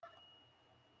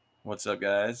What's up,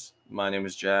 guys? My name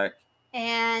is Jack,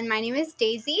 And my name is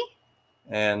Daisy.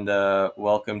 and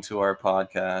welcome to our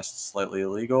podcast, Slightly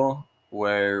Illegal,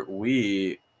 where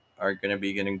we are going to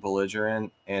be getting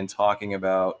belligerent and talking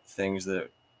about things that,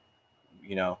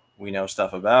 we know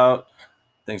stuff about,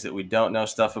 things that we don't know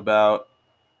stuff about,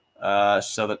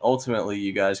 so that ultimately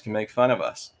you guys can make fun of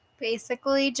us.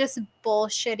 Basically, just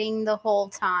bullshitting the whole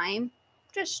time.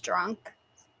 Just drunk.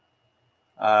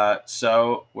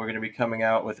 So we're going to be coming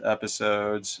out with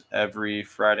episodes every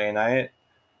Friday night.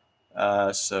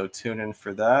 So tune in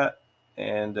for that.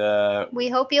 And We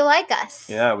hope you like us.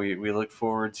 yeah, we look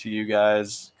forward to you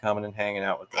guys coming and hanging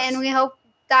out with us. And we hope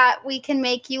that we can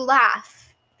make you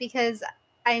laugh. Because,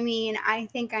 I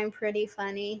think I'm pretty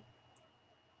funny.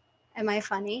 Am I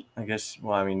funny? I guess.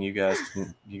 Well, I mean, you guys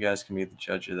can be the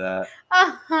judge of that.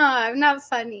 I'm not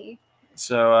funny.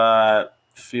 So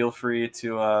feel free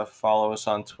to follow us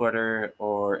on Twitter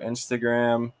or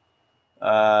Instagram.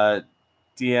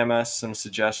 DM us some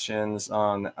suggestions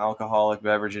on alcoholic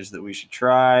beverages that we should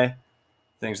try,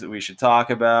 things that we should talk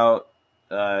about.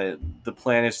 The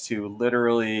plan is to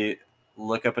literally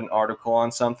look up an article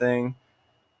on something,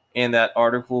 and that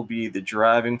article will be the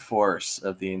driving force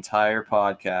of the entire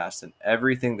podcast and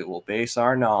everything that we'll base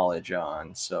our knowledge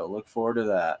on. So look forward to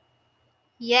that.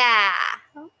 Yeah.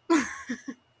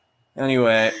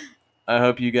 Anyway, I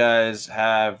hope you guys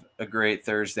have a great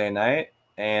Thursday night,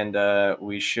 and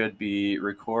we should be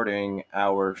recording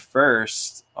our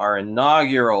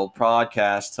inaugural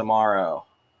podcast tomorrow.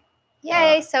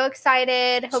 Yay, so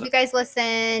excited. Hope so- you guys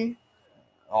listen.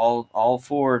 All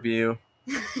four of you.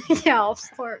 Yeah,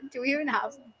 do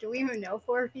we even know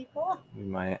 4 people? We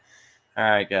might. All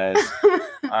right, guys.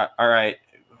 All right,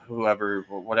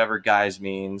 whatever guys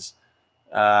means.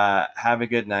 Have a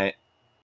good night.